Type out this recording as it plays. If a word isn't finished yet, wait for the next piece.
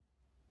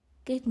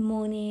Good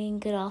morning,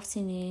 good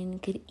afternoon,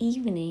 good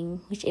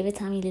evening, whichever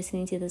time you're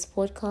listening to this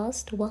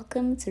podcast.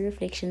 Welcome to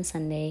Reflection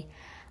Sunday.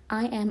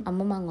 I am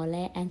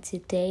Amomangole, and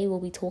today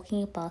we'll be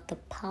talking about the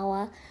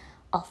power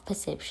of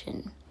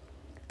perception.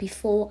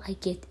 Before I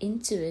get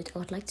into it, I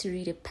would like to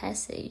read a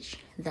passage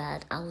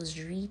that I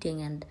was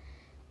reading, and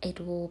it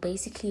will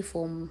basically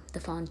form the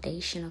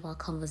foundation of our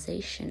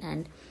conversation.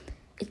 And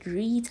it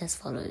reads as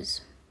follows: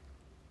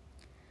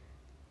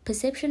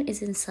 Perception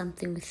isn't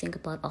something we think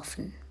about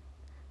often,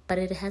 but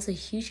it has a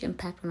huge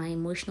impact on our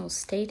emotional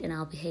state and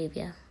our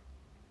behavior.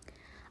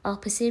 Our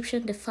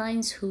perception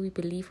defines who we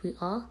believe we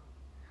are,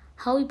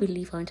 how we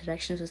believe our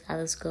interactions with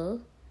others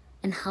go,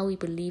 and how we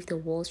believe the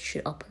world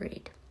should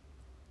operate.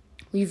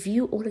 We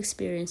view all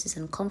experiences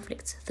and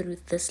conflicts through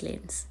this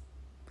lens.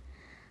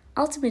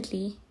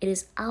 Ultimately, it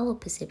is our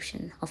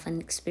perception of an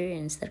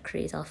experience that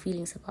creates our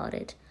feelings about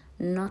it,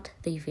 not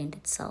the event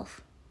itself.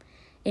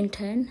 In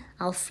turn,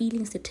 our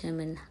feelings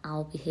determine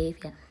our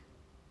behavior.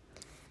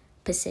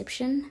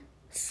 Perception,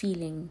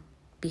 feeling,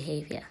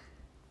 behavior.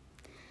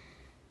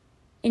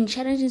 In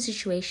challenging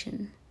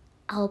situations,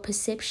 our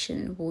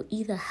perception will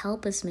either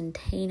help us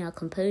maintain our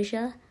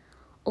composure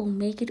or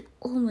make it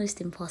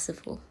almost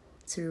impossible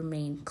to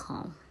remain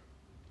calm.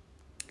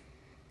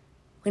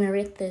 When I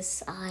read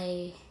this,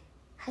 I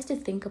had to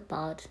think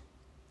about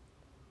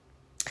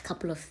a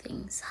couple of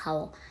things: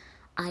 how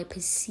I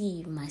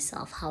perceive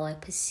myself, how I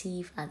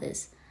perceive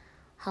others,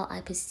 how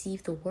I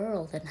perceive the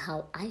world, and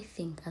how I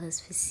think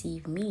others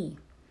perceive me.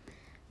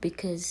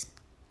 Because,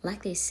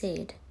 like they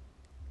said,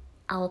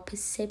 our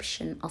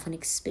perception of an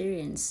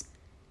experience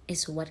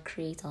is what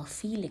creates our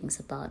feelings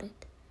about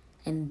it,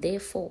 and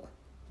therefore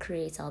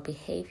creates our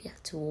behavior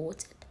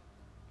towards it.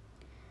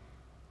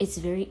 It's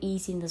very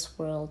easy in this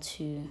world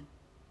to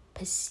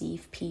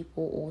perceive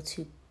people, or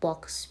to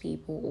box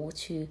people, or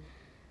to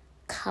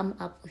come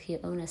up with your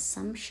own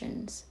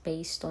assumptions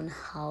based on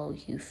how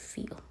you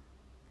feel,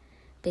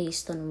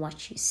 based on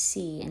what you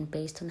see, and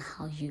based on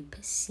how you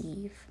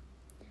perceive.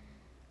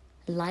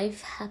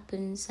 Life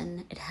happens,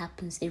 and it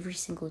happens every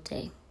single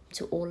day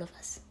to all of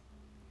us.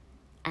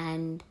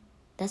 And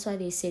that's why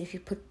they said if you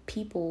put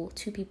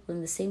two people in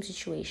the same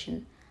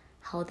situation,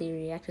 how they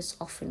react is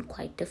often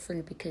quite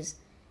different, because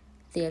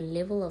their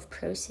level of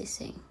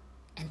processing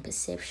and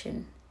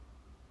perception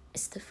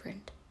is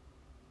different.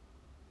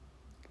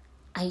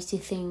 I used to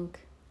think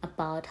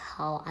about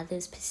how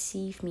others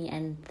perceive me,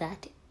 and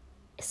that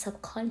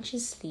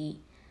subconsciously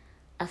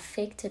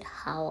affected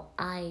how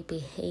I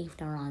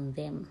behaved around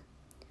them.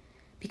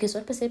 Because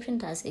what perception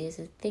does is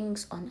it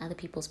thinks on other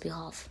people's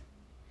behalf.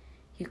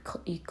 You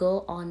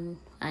go on,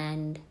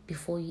 and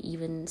before you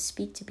even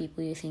speak to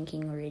people, you're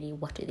thinking already,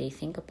 what do they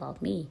think about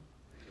me?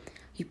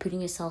 You're putting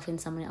yourself in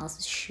someone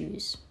else's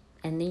shoes,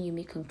 and then you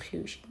make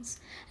conclusions.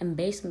 And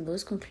based on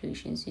those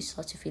conclusions, you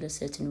start to feel a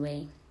certain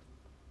way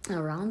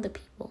around the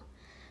people,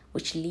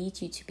 which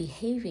leads you to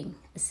behaving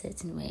a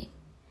certain way.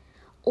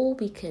 All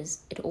because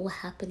it all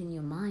happened in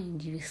your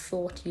mind. You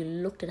thought, you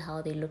looked at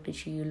how they looked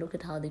at you, you looked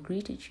at how they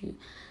greeted you,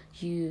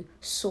 you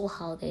saw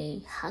how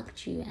they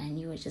hugged you, and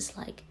you were just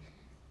like,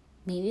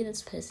 maybe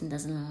this person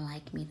doesn't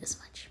like me this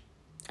much.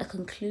 A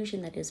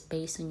conclusion that is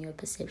based on your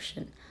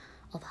perception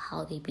of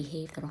how they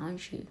behaved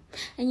around you.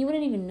 And you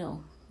wouldn't even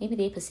know. Maybe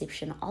their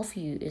perception of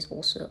you is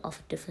also of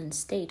a different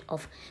state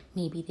of,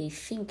 maybe they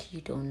think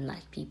you don't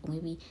like people.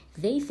 Maybe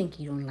they think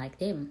you don't like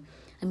them.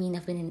 I mean,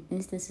 I've been in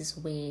instances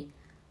where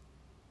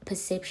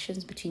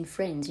perceptions between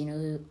friends,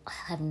 who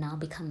have now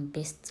become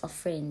best of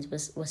friends,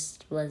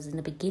 was in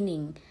the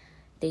beginning,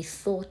 they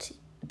thought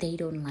they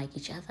don't like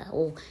each other,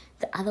 or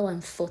the other one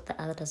thought the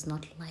other does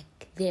not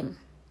like them.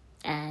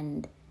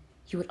 And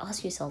you would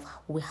ask yourself,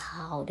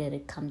 how did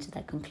it come to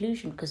that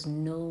conclusion? Because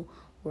no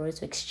words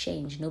were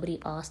exchanged. Nobody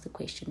asked the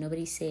question.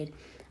 Nobody said,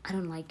 I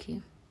don't like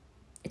you.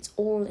 It's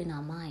all in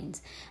our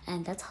minds.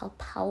 And that's how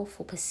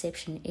powerful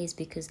perception is,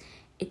 because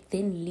it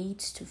then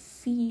leads to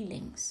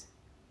feelings.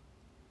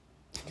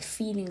 And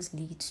feelings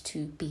lead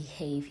to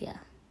behavior.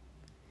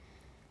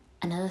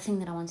 Another thing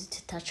that I wanted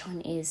to touch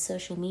on is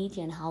social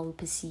media and how we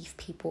perceive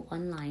people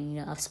online.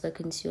 I've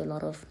spoken to a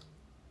lot of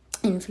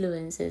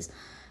influencers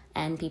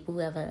and people who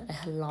have a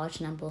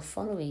large number of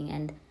following.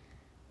 And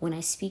when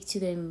I speak to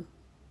them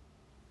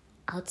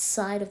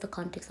outside of the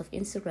context of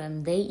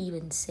Instagram, they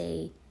even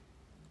say,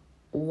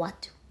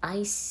 what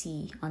I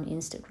see on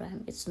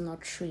Instagram, it's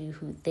not truly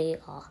who they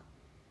are.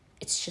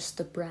 It's just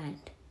the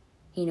brand,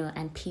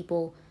 and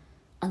people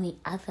on the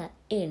other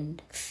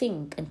end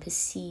think and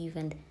perceive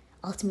and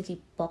ultimately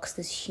box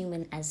this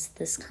human as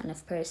this kind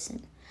of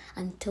person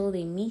until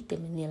they meet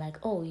them and they're like,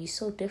 oh, you're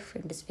so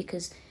different. It's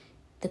because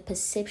the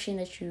perception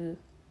that you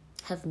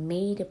have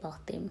made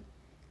about them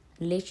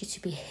led you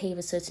to behave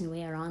a certain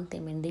way around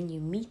them, and then you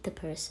meet the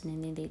person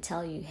and then they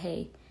tell you,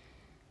 hey,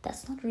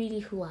 that's not really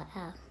who I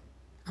am.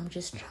 I'm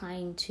just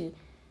trying to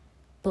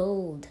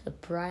build a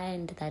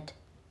brand that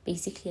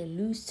basically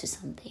alludes to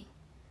something.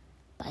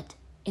 But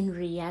in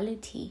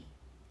reality,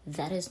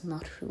 that is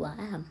not who I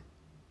am.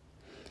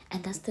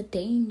 And that's the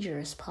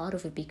dangerous part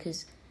of it,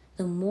 because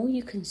the more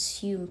you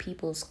consume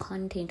people's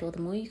content, or the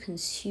more you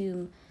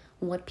consume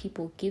what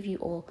people give you,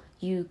 or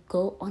you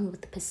go on with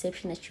the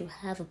perception that you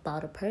have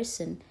about a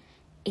person,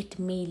 it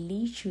may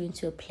lead you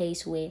into a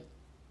place where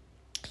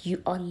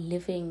you are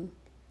living,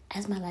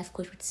 as my life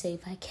coach would say,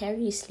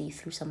 vicariously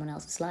through someone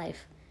else's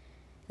life.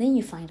 Then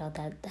you find out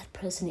that that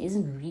person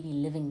isn't really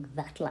living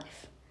that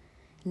life.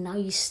 Now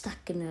you're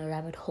stuck in a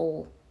rabbit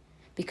hole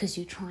because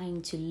you're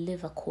trying to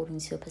live according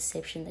to a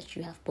perception that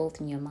you have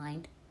built in your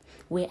mind,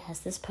 whereas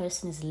this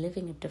person is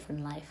living a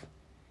different life.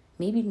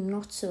 Maybe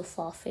not so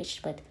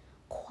far-fetched, but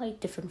quite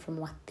different from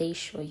what they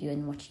show you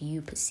and what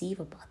you perceive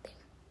about them.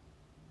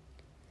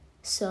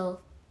 So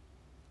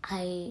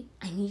I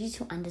need you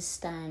to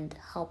understand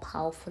how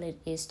powerful it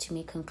is to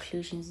make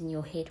conclusions in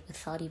your head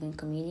without even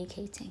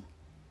communicating.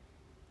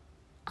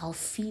 Our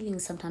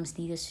feelings sometimes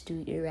lead us to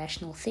do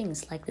irrational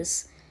things. Like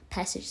this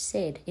passage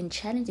said, in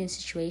challenging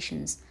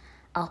situations,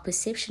 our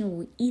perception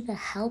will either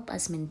help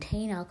us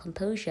maintain our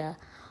composure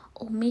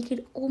or make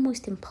it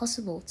almost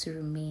impossible to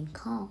remain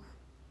calm.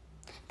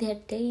 There are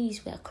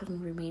days where I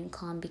couldn't remain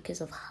calm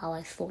because of how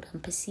I thought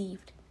I'm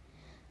perceived.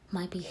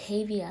 My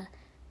behavior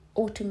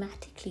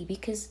automatically,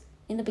 because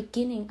in the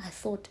beginning I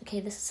thought, okay,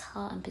 this is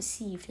how I'm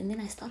perceived, and then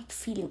I started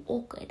feeling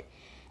awkward,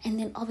 and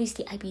then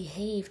obviously I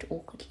behaved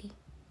awkwardly.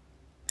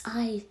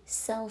 I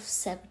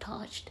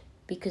self-sabotaged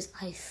because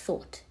I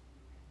thought,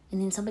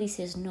 and then somebody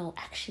says, no,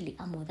 actually,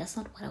 Amo, that's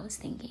not what I was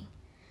thinking.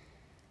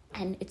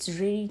 And it's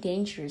really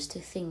dangerous to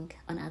think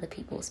on other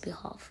people's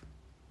behalf.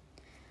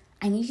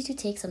 I need you to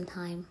take some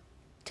time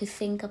to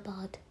think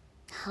about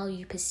how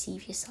you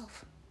perceive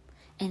yourself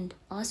and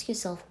ask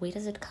yourself, where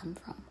does it come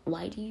from?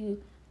 Why do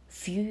you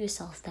view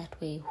yourself that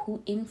way?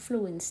 Who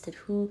influenced it?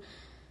 Who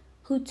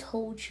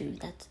told you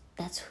that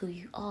that's who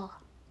you are?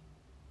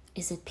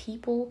 Is it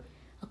people,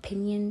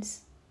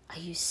 opinions? Are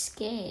you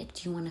scared?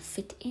 Do you want to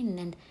fit in?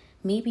 And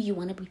maybe you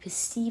want to be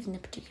perceived in a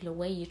particular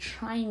way. You're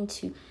trying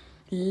to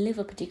live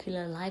a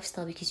particular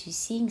lifestyle because you're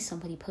seeing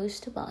somebody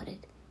post about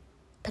it.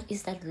 But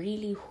is that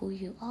really who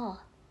you are?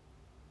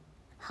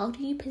 How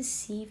do you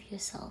perceive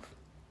yourself?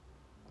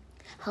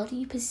 How do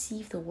you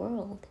perceive the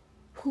world?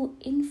 Who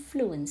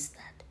influenced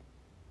that?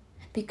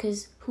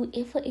 Because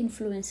whoever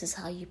influences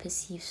how you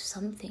perceive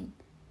something,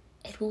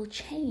 it will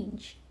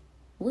change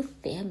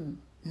with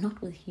them,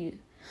 not with you.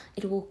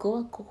 It will go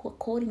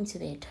according to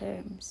their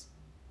terms.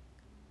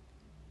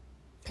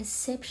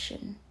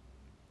 Perception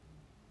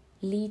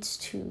leads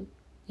to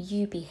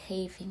you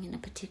behaving in a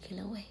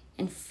particular way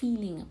and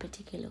feeling a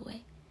particular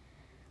way.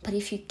 But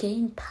if you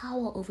gain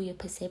power over your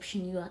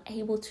perception, you are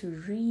able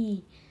to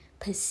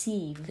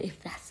re-perceive,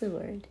 if that's a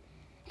word,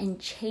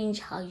 and change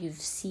how you've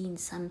seen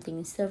something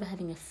instead of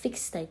having a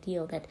fixed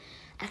ideal that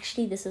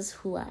actually this is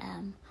who I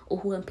am or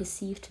who I'm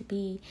perceived to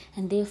be,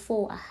 and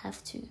therefore I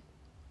have to.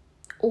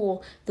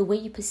 Or the way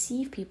you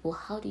perceive people,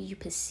 how do you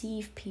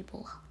perceive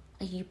people?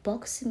 Are you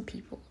boxing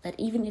people that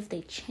even if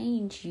they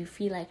change, you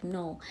feel like,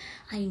 no,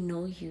 I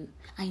know you.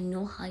 I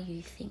know how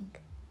you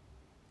think.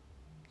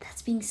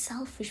 That's being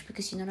selfish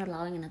because you're not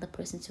allowing another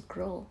person to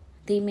grow.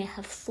 They may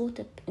have thought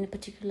in a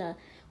particular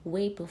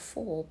way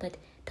before, but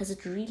does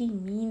it really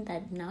mean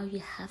that now you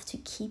have to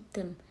keep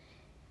them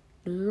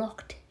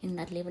locked in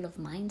that level of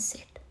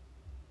mindset?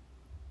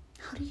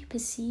 How do you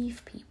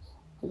perceive people?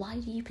 Why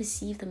do you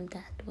perceive them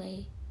that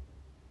way?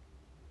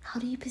 How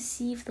do you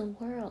perceive the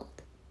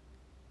world?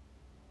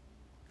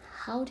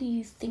 How do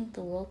you think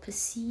the world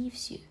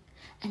perceives you?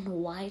 And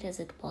why does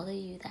it bother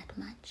you that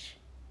much?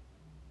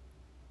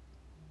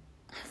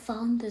 I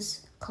found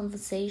this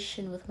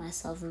conversation with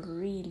myself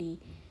really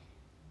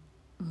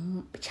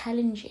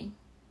challenging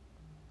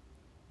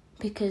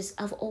because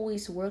I've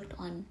always worked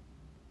on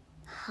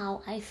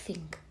how I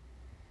think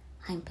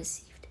I'm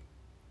perceived,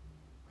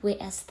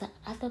 whereas the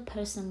other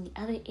person on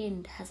the other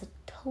end has a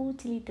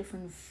totally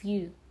different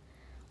view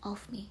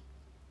of me.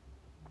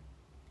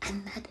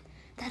 And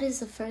that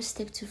is the first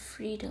step to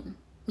freedom.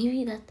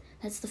 Maybe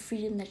that's the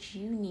freedom that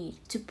you need,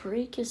 to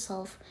break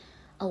yourself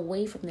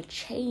away from the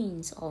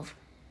chains of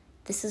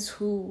this is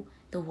who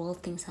the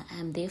world thinks I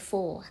am,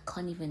 therefore I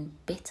can't even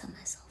better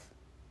myself.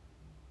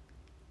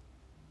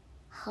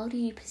 How do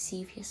you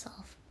perceive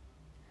yourself?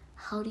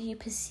 How do you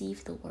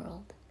perceive the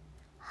world?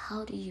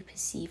 How do you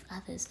perceive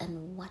others,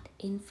 and what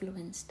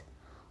influenced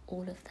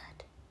all of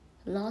that?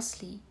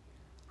 Lastly,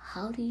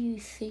 how do you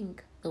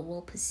think the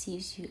world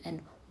perceives you,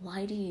 and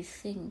why do you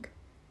think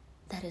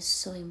that is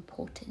so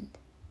important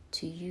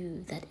to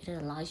you that it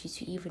allows you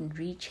to even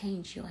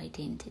rechange your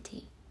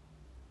identity?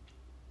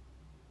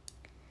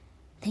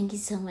 Thank you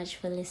so much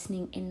for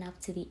listening in up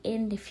to the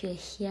end. If you're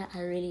here,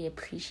 I really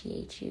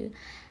appreciate you.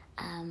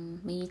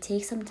 May you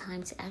take some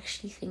time to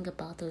actually think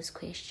about those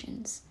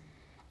questions,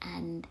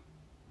 and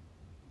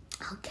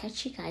I'll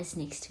catch you guys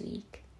next week.